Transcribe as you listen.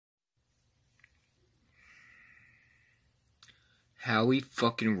Howie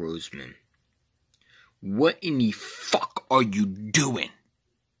fucking Roseman. What in the fuck are you doing?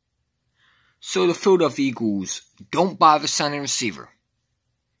 So the Philadelphia Eagles don't bother signing a receiver.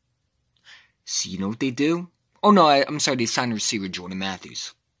 See, you know what they do? Oh no, I'm sorry, they signed a receiver, Jordan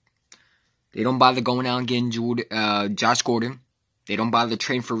Matthews. They don't bother going out and getting Josh Gordon. They don't bother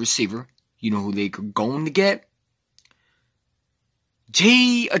trading for a receiver. You know who they're going to get?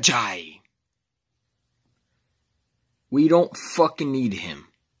 Jay Ajayi. We don't fucking need him.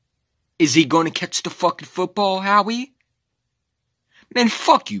 Is he going to catch the fucking football, Howie? Man,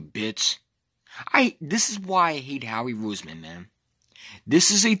 fuck you, bitch. This is why I hate Howie Roseman, man.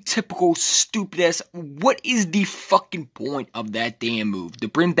 This is a typical stupid ass. What is the fucking point of that damn move? To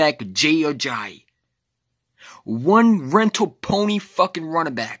bring back Jay Ajayi. One rental pony fucking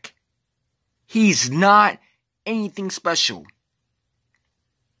running back. He's not anything special.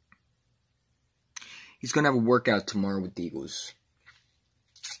 He's going to have a workout tomorrow with the Eagles.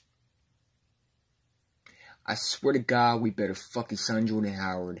 I swear to God, we better fucking sign Jordan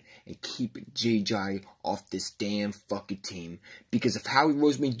Howard and keep JJ off this damn fucking team. Because if Howie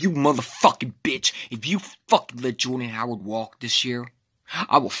Roseman, you motherfucking bitch, if you fucking let Jordan Howard walk this year,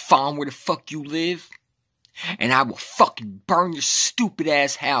 I will find where the fuck you live. And I will fucking burn your stupid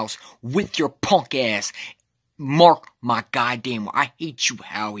ass house with your punk ass. Mark my goddamn word. I hate you,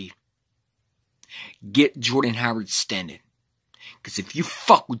 Howie. Get Jordan Howard extended. Because if you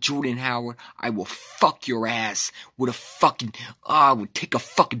fuck with Jordan Howard, I will fuck your ass with a fucking... I would take a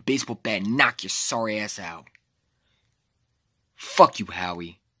fucking baseball bat and knock your sorry ass out. Fuck you,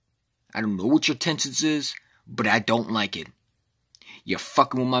 Howie. I don't know what your intentions is, but I don't like it. You're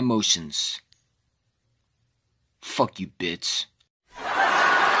fucking with my emotions. Fuck you, bitch.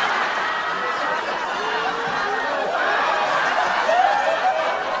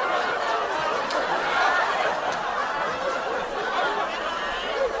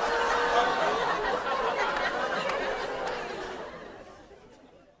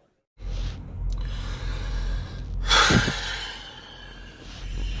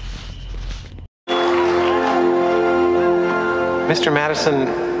 Mr. Madison,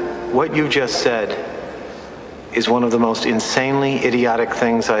 what you just said is one of the most insanely idiotic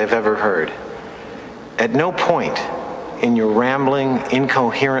things I have ever heard. At no point in your rambling,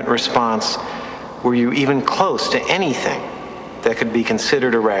 incoherent response were you even close to anything that could be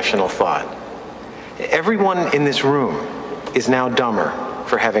considered a rational thought. Everyone in this room is now dumber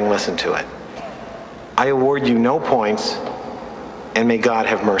for having listened to it. I award you no points, and may God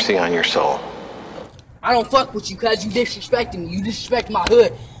have mercy on your soul. I don't fuck with you cause you disrespecting me. You disrespect my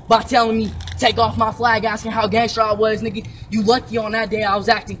hood by telling me take off my flag, asking how gangster I was, nigga. You lucky on that day I was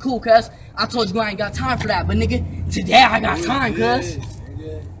acting cool, cuz. I told you I ain't got time for that, but nigga, today I got time, cuz.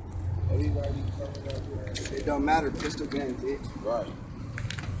 It don't matter, pistol game, bitch. Right.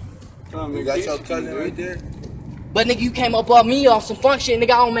 You got your cousin right there? But nigga, you came up on me on some funk shit,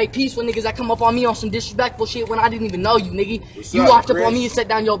 nigga. I don't make peace with niggas that come up on me on some disrespectful shit when I didn't even know you, nigga. You walked up on me and set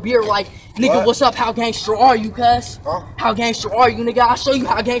down your beer like, nigga, what's up? How gangster are you, cuz? Huh? How gangster are you, nigga? I'll show you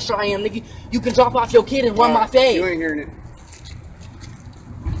how gangster I am, nigga. You can drop off your kid and run my fade. You ain't hearing it.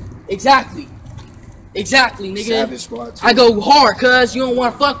 Exactly. Exactly, nigga. Savage squad too. I go hard, cuz. You don't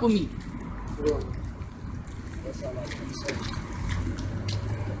want to fuck with me. That's all I can say.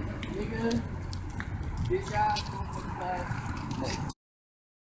 Nigga. Bitch ass.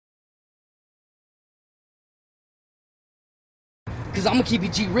 Cause I'ma keep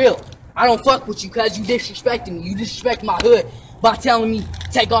it G real. I don't fuck with you cause you disrespecting me. You disrespect my hood by telling me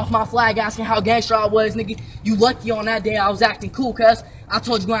take off my flag, asking how gangster I was, nigga. You lucky on that day I was acting cool, cuz. I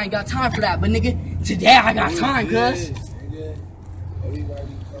told you I ain't got time for that, but nigga, today I got time, cuz.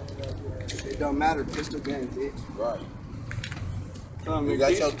 It don't matter, pistol game, bitch. Right. You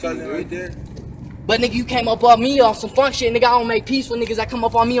got your cousin right there? But nigga, you came up on me on some funk shit, nigga. I don't make peace with niggas that come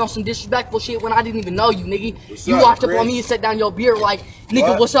up on me on some disrespectful shit when I didn't even know you, nigga. You walked up on me and set down your beer like,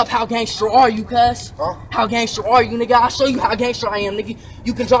 nigga, what's up? How gangster are you, cuz? Huh? How gangster are you, nigga? I'll show you how gangster I am, nigga.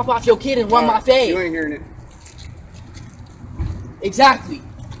 You can drop off your kid and run my fade. You ain't hearing it. Exactly.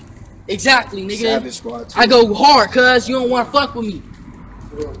 Exactly, nigga. Savage squad too. I go hard, cuz. You don't want to fuck with me.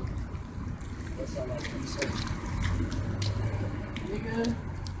 That's all I can say. Nigga.